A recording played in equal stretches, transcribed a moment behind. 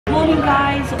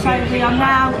morning guys, so we are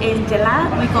now in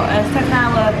Dalat. We've got a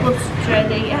 7-hour bus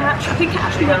journey. I think it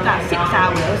actually worked out 6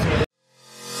 hours.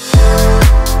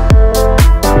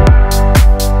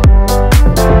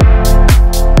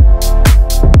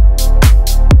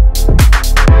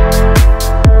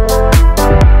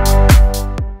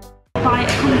 By a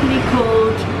company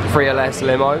called 3LS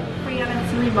Limo.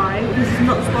 3LS Limo. This is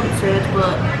not sponsored,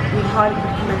 but we highly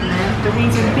recommend them. The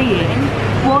reason being,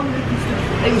 one, because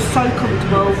it was so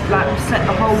comfortable, like we slept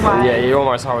the whole way. Yeah, you're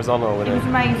almost horizontal with it. It was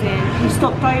amazing. We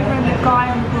stopped over and the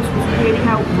guy on the bus was really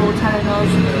helpful, telling us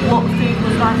what food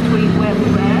was nice to eat where we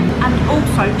were. And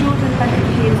also, Jordan left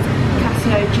his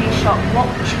Casio G-Shock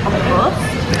watch on the bus,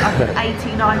 like an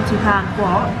 £80–90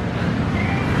 watch.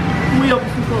 We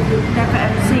obviously thought we'd never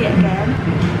ever see it again.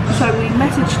 So we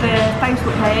messaged their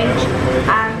Facebook page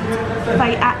and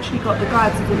they actually got the guy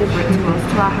to deliver it to us,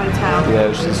 to our hotel. Yeah,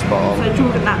 which is spot on. So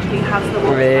Jordan actually has the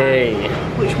watch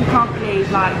back, which we can't believe.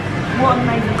 Like, what an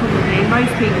amazing company.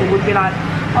 Most people would be like,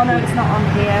 oh no, it's not on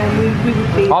here, and we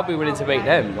would be... I'd be willing to meet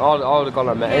them. I would have gone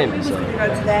and met him. We So. would go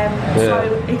to them. Yeah. So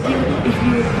if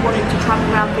you wanted to travel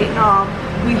around Vietnam,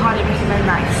 we highly recommend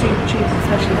that. It's super cheap,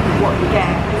 especially for what you get.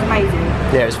 It's amazing.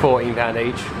 Yeah, it's £14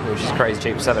 each, which is crazy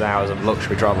cheap. 7 hours of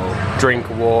luxury travel. Drink,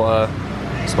 water,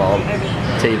 spot on.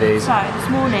 TVs. So this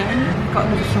morning we've got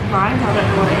another surprise. I don't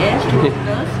know what it is. Jordan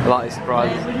does. I like the surprise.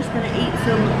 We're just going to eat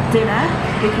some dinner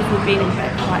because we've been in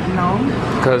bed quite long.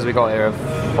 Because we got here at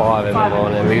 5 in the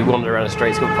morning. We wandered around the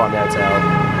streets, couldn't find the hotel.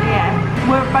 Yeah,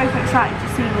 we're both excited to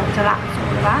see what Dalat's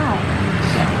all about.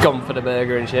 Gone for the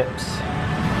burger and chips.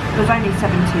 It was only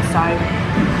 70, so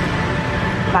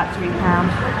about £3.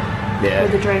 Yeah.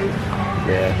 With a drink.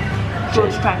 Yeah.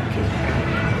 George drank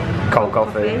cold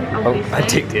coffee. Oh,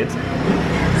 addicted.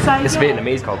 So it's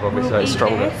Vietnamese cold coffee, so it's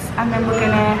stronger. This, and then we're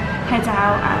going to head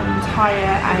out and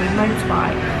hire a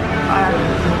motorbike.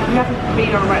 We haven't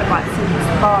been on a motorbike since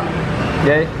Bali.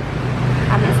 Yeah.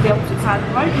 And it's the opposite side of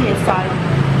the road here, so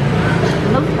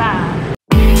love that.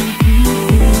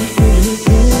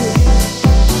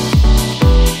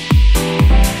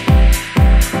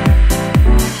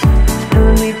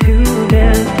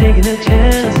 Taking a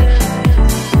chance.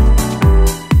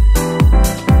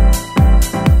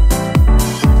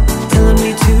 Telling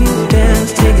me to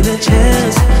dance, taking a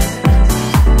chance.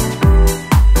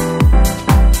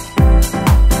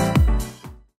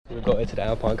 We've got here to the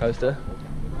Alpine Coaster.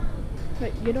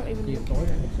 But you're not even looking at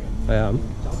anything. I am.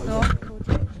 No, I called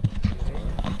you.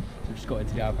 We've just got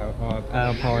into the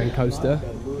Alpine Coaster.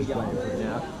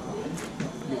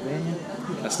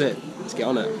 That's it. Let's get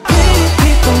on it.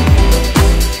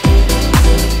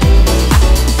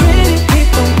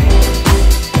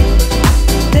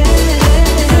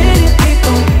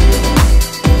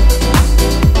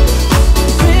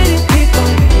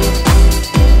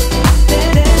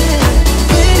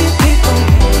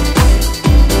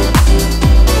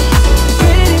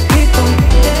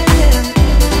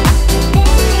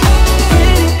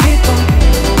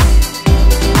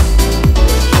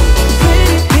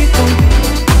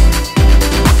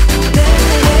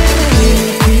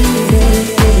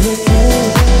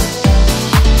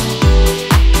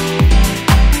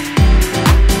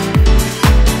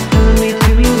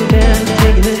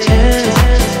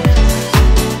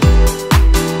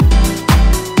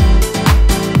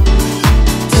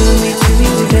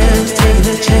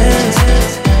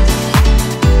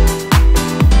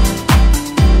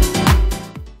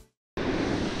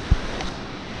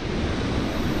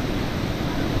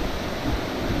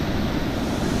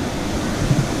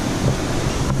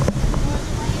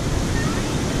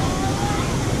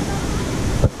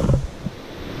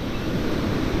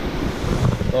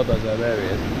 God knows where Mary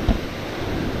is.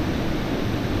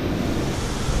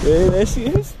 Really? There she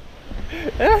is?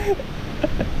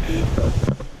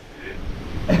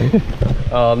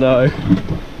 Oh no.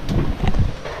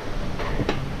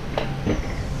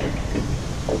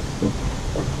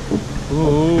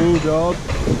 Oh God.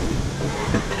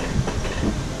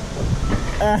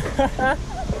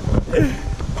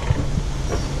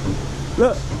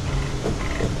 Look.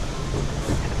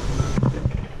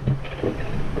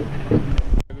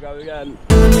 Here we go again.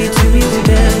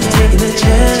 Taking a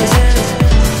chance.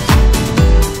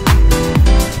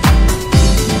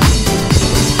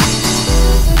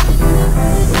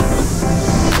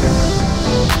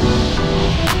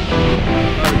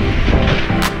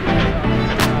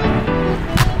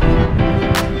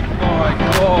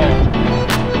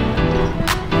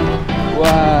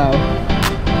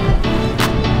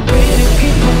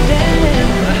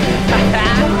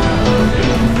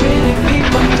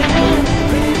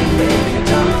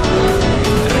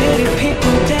 Pretty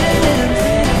people dance.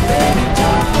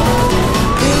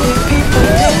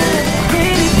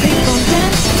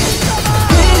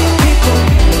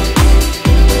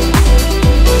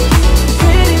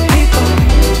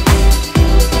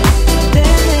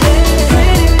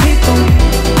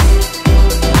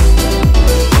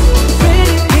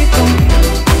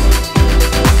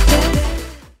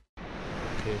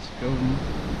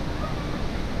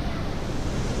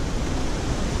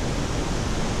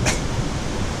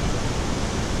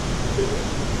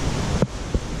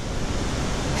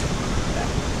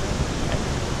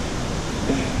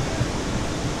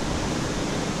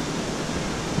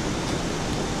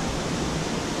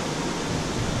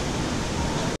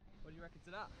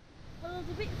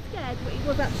 bit scared, but it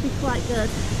was actually quite good.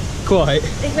 Quite.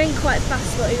 It went quite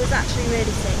fast, but it was actually really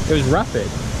sick. It was rapid.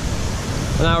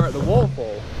 And now we're at the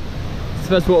waterfall. It's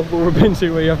the first waterfall we've been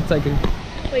to where you have to take a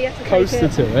coaster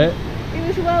to it. It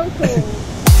was well cool.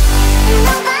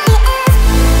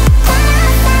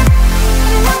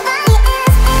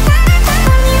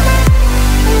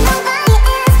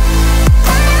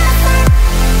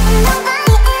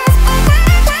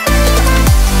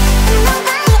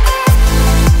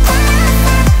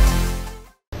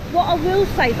 I will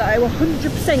say though,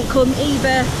 100% come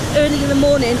either early in the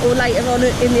morning or later on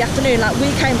in the afternoon. Like we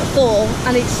came at 4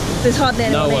 and there's hardly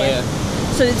anyone here.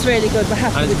 So it's really good. We're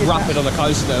happy and with it's rapid on the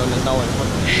coaster and there's no one in front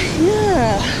of it.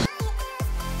 Yeah.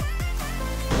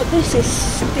 But this is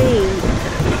steep.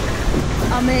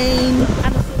 I mean,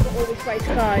 and I've still got all this way to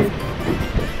go.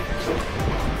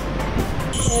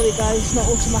 There we go, it's not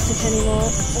automatic anymore.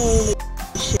 Holy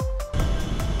shit.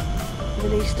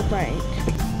 Release the brake.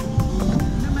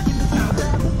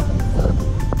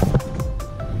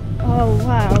 Oh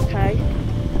wow, okay.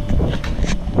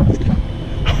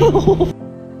 Oh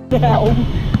hell.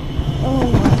 Oh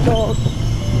my god.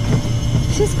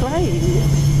 This is great.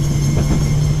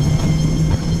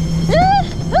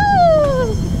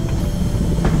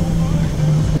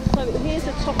 So here's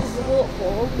the top of the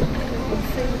waterfall. You can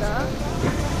see that.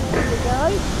 There we go.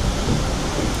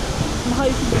 I'm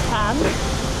hoping you can.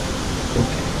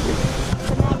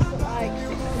 So now we've got like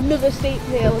another steep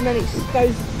hill and then it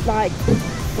goes like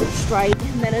straight,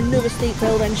 and then another steep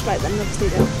hill, then straight, then another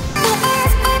steep hill.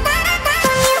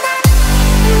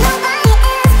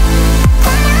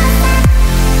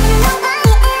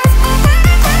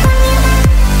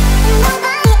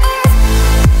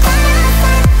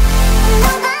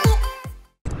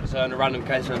 So in a random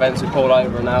case of events we pulled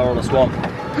over an hour on a swamp.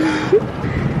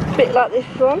 Bit like this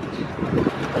one.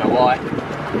 Don't know why.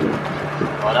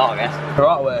 Why not, I guess. The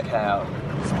artwork out.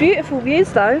 It's beautiful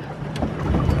views though.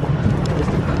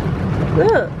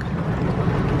 Look.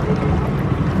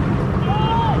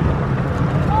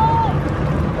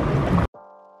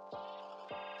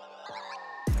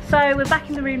 So we're back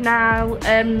in the room now.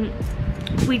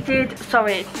 We did,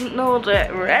 sorry, ignore the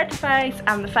red face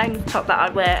and the famous top that I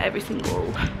wear every single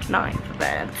night for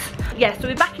bed. Yeah, so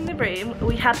we're back in the room.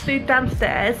 We had food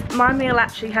downstairs. My meal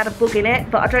actually had a bug in it,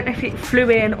 but I don't know if it flew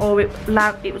in or it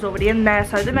was already in there,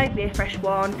 so they made me a fresh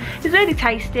one. It was really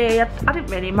tasty, I didn't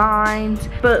really mind,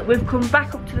 but we've come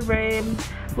back up to the room.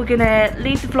 We're gonna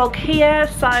leave the vlog here.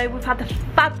 So we've had a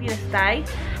fabulous day.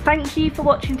 Thank you for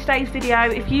watching today's video.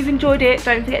 If you've enjoyed it,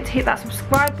 don't forget to hit that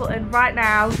subscribe button right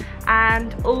now,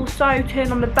 and also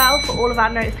turn on the bell for all of our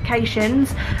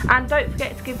notifications, and don't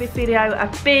forget to give this video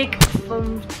a big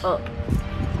thumbs up.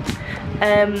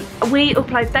 We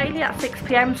upload daily at 6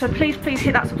 PM, so please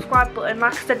hit that subscribe button.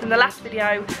 Like I said in the last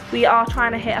video, we are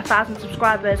trying to hit 1,000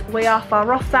 subscribers. We are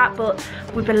far off that, but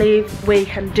we believe we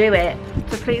can do it.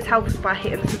 So please help us by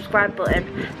hitting the subscribe button.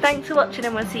 Thanks for watching,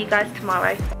 and we'll see you guys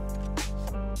tomorrow.